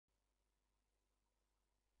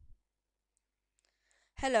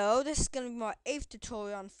Hello, this is going to be my 8th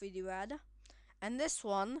tutorial on 3D Rad, and this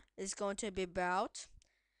one is going to be about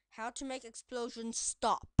how to make explosions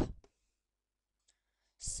stop.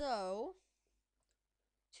 So,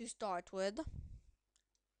 to start with,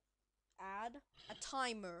 add a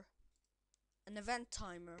timer, an event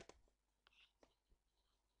timer,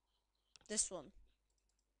 this one.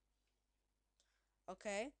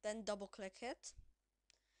 Okay, then double click it,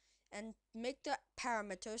 and make the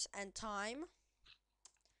parameters and time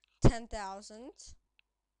 10,000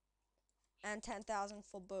 and 10,000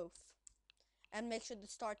 for both. And make sure the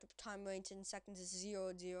startup time range in seconds is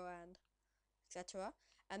 0, 0, and etc.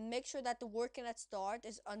 And make sure that the working at start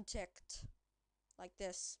is unticked, like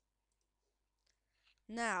this.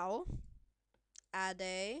 Now, add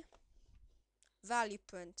a value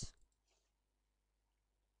print,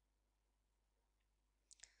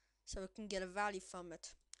 so we can get a value from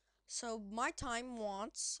it. So my time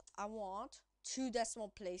I want 2 decimal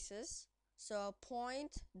places. So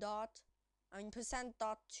percent dot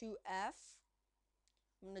 2f,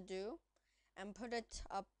 I'm gonna do, and put it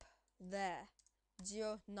up there,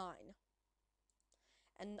 0, 9.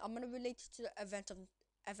 And I'm gonna relate it to the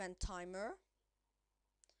event timer.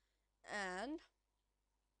 And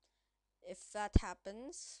if that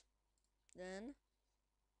happens, then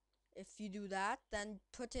if you do that, then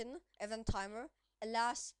put in event timer.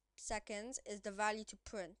 Last seconds is the value to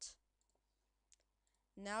print.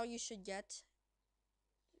 Now you should get,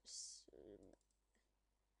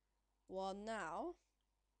 well, now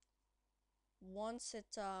once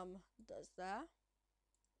it does that,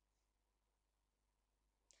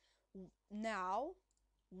 now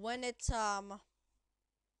when it to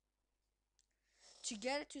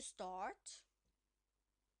get it to start,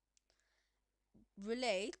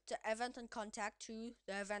 relate the event and contact to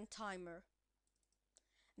the event timer.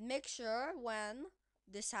 Make sure when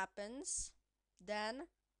this happens, then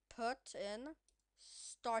put in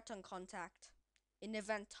start on contact in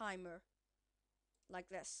event timer, like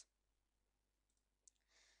this.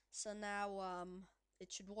 So now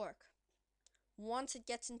it should work. Once it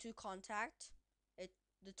gets into contact,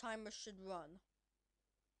 the timer should run.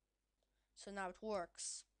 So now it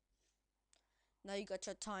works. Now you got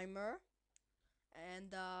your timer,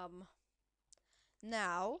 and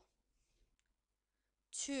now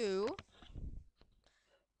to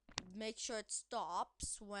make sure it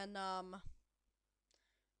stops when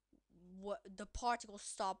the particles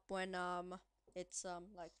stop when it's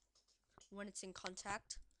like when it's in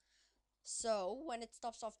contact. So when it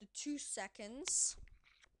stops after 2 seconds,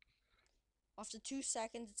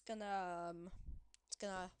 it's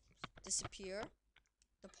gonna disappear,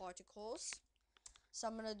 the particles. So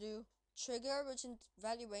I'm gonna do trigger origin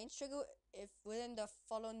value range, trigger if within the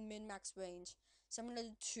following min max range. So I'm gonna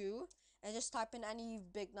do 2 and just type in any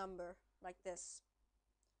big number like this.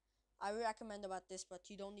 I recommend about this, but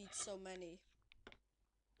you don't need so many.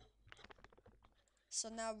 So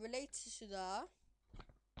now relate to the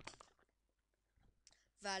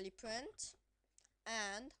value print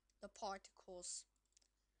and the particles.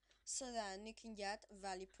 So then you can get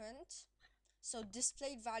value print. So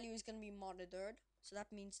displayed value is going to be monitored. So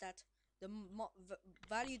that means that the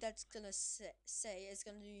value that's going to say is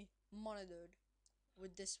going to be monitored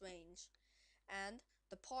with this range. And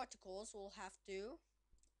the particles will have to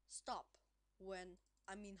stop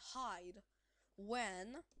hide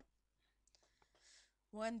when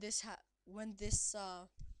this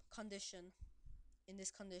condition, in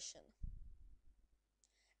this condition.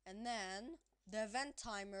 And then the event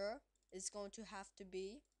timer is going to have to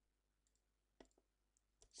be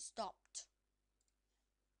stopped.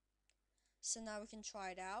 So now we can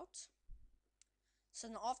try it out. So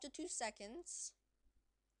now after 2 seconds,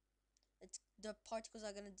 the particles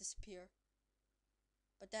are going to disappear.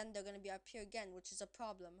 But then they're going to be up here again, which is a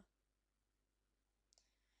problem.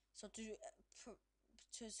 So to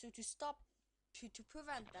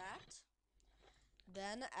prevent that,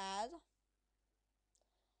 then add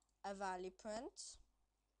a value print,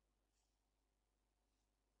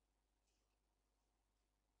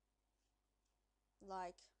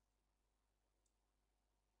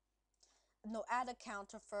 add a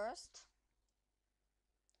counter first.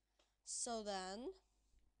 So then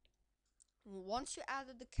once you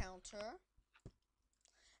added the counter,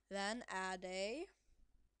 then add a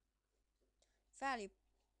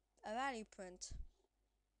value print.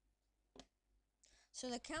 So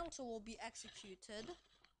the counter will be executed.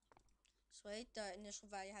 So wait, the initial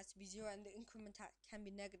value has to be 0 and the increment can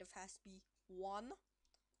be negative, has to be 1.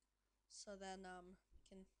 So then you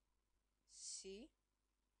can see.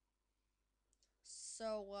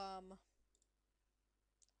 So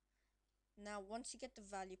now once you get the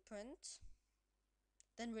value print,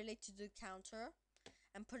 then relate to the counter,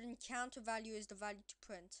 and put in counter value is the value to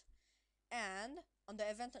print. And on the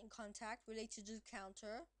event on contact, relate to the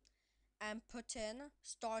counter and put in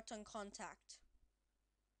start on contact.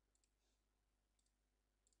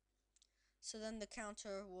 So then the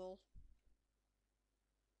counter will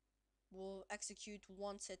execute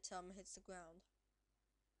once it hits the ground.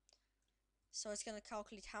 So it's gonna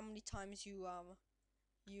calculate how many times you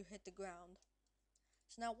hit the ground.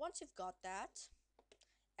 So now once you've got that,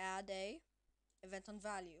 add a event on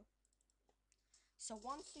value. So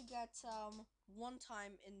once you get one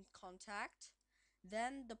time in contact,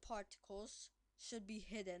 then the particles should be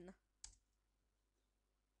hidden.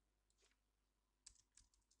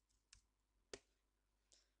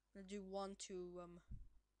 I'm gonna do 1 to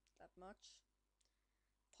that much.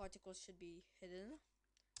 Particles should be hidden.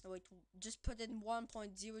 No, wait, just put in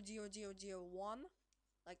 1.00001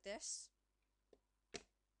 like this.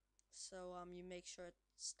 So you make sure it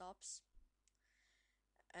stops.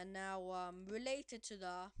 And now related to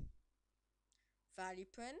the value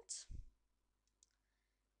print.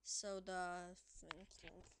 So do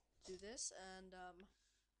this and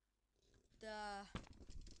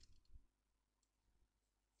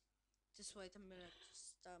just wait a minute.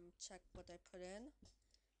 Just check what I put in.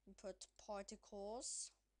 And put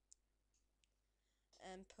particles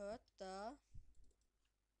and put the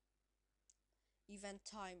event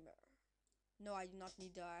timer. No, I do not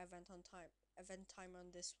need the event timer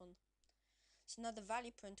on this one. So now the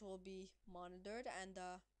value print will be monitored and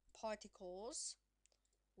the particles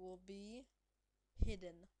will be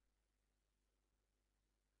hidden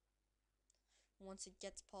once it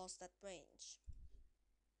gets past that range.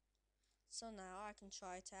 So now I can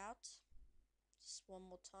try it out just one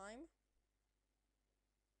more time.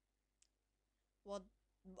 Well,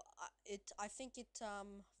 I think it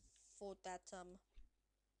thought that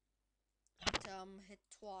hit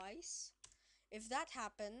twice. If that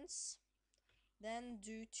happens, then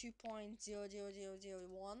do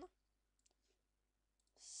 2.00001.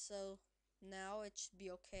 So now it should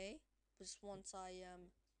be okay. Just once I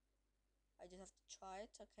just have to try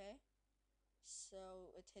it. Okay, so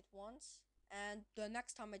it hit once, and the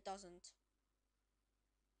next time it doesn't.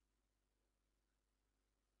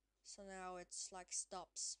 So now it's like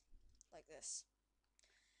stops like this.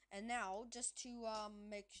 And now just to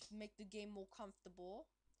make the game more comfortable,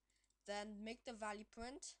 then make the value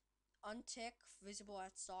print untick visible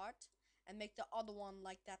at start and make the other one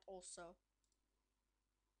like that also.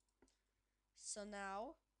 So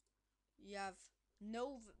now you have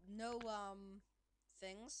no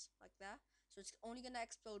things like that. So it's only gonna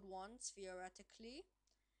explode once theoretically,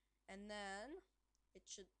 and then it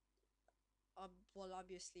should well,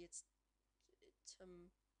 obviously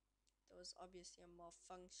there was obviously a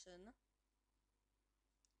malfunction.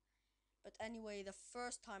 But anyway, the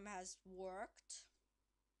first time has worked.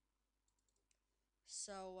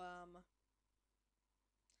 So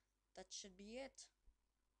that should be it.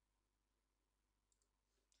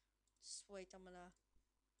 Just wait, I'm gonna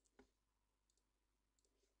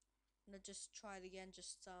just try it again,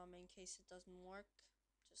 just in case it doesn't work.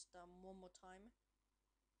 Just one more time.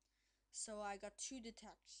 So I got 2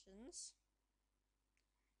 detections,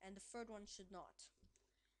 and the third one should not.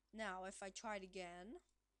 Now if I try it again,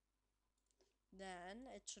 then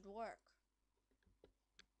it should work.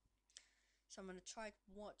 So I'm gonna try it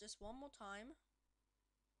just one more time.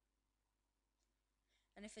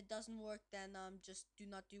 And if it doesn't work, then just do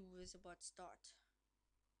not do visible at start.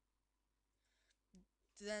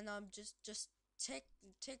 Then just take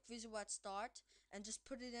visible at start and just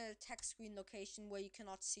put it in a text screen location where you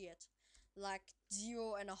cannot see it, like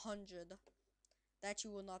 0 and 100, that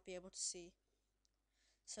you will not be able to see.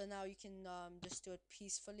 So now you can just do it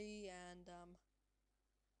peacefully, and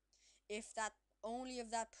if that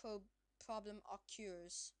problem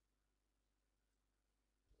occurs.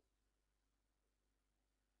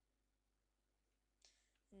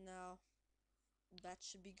 Now that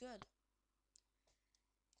should be good.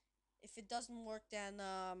 If it doesn't work, then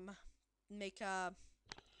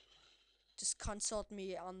just consult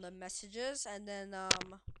me on the messages, and then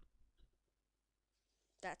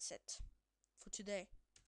that's it for today.